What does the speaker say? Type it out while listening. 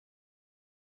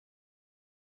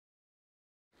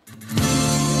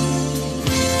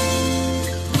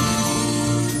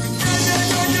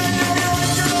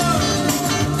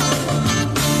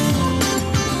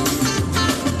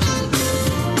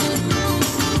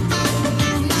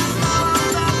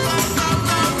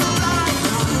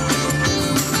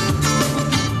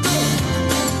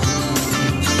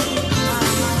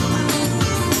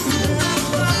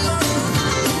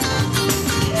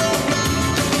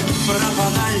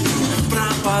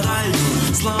пропадаю,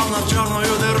 словно в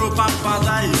черную дыру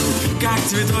попадаю, как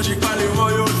цветочек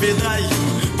полевой увядаю.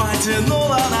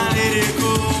 Потянула на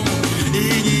лирику,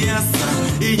 и не естся,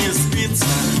 и не спится.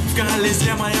 В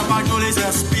колесе моя погнулись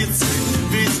спицы,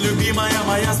 ведь любимая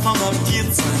моя словно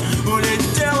птица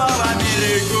улетела в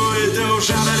Америку. И ты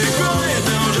уже далеко, и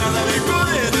ты уже далеко,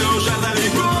 и ты уже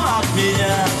далеко от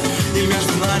меня. И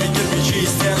между нами кирпичи и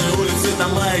стены, улицы,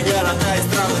 дома и города, и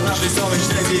страны нашей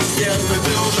солнечной системы.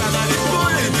 Ты уже далеко,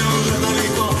 и ты уже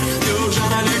далеко, ты уже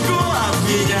далеко от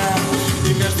меня.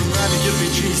 И между нами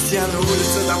кирпичи и стены,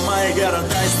 улицы, дома и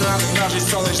города, и страны нашей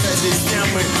солнечной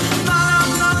системы.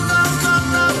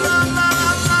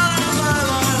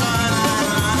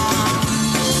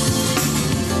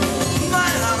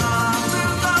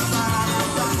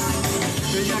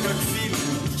 Я как фильм,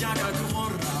 я как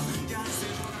вор.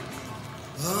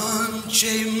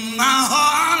 Unchain my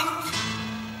heart,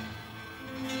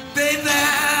 baby,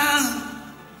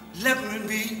 let me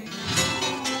be.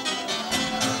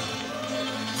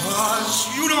 'Cause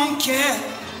you don't care,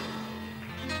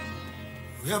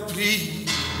 well please,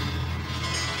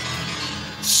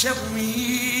 set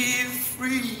me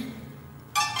free.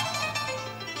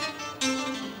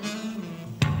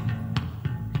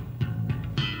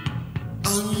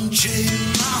 Unchain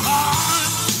my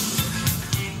heart,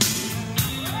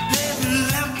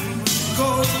 let me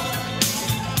go.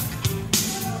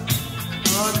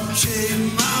 Unchain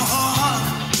my heart,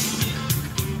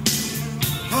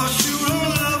 'cause you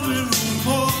don't love me no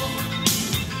more.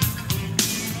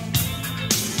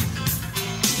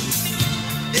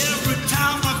 Every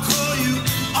time I call you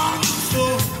on the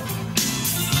phone,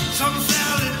 some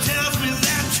Sally tells me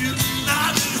that you're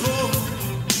not at home.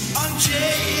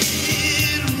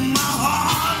 Unchain my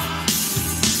heart,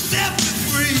 set me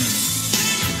free.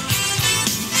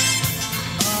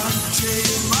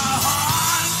 Unchain my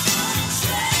heart,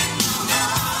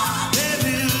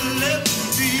 baby, let me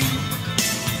be.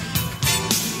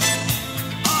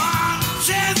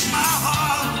 Unchain my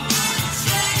heart,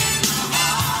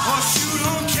 'cause you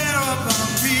don't care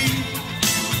about me.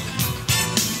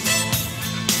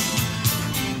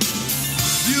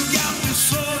 You got me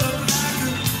sort of like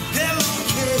a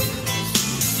pillowcase,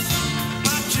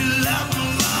 but you let my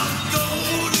love go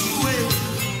to waste.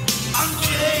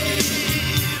 Unchain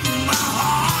my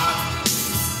heart,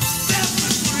 set me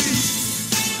free.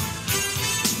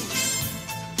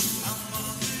 I'm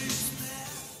on this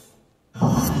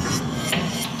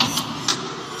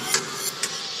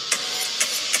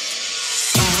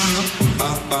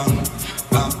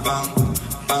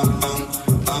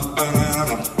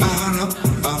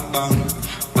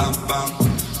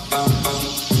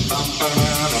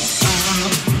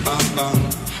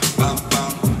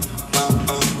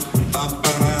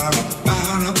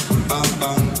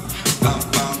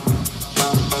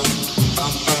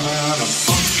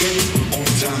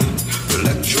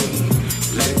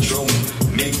electro,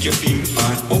 make you feel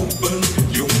fine. Open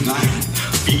your mind,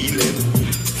 feel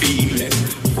it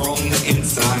from the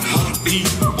inside. Heartbeat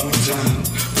on time,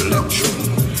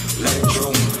 electro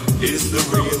is the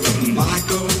rhythm.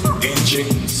 Michael and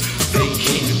James,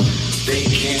 they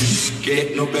can't get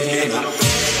no better.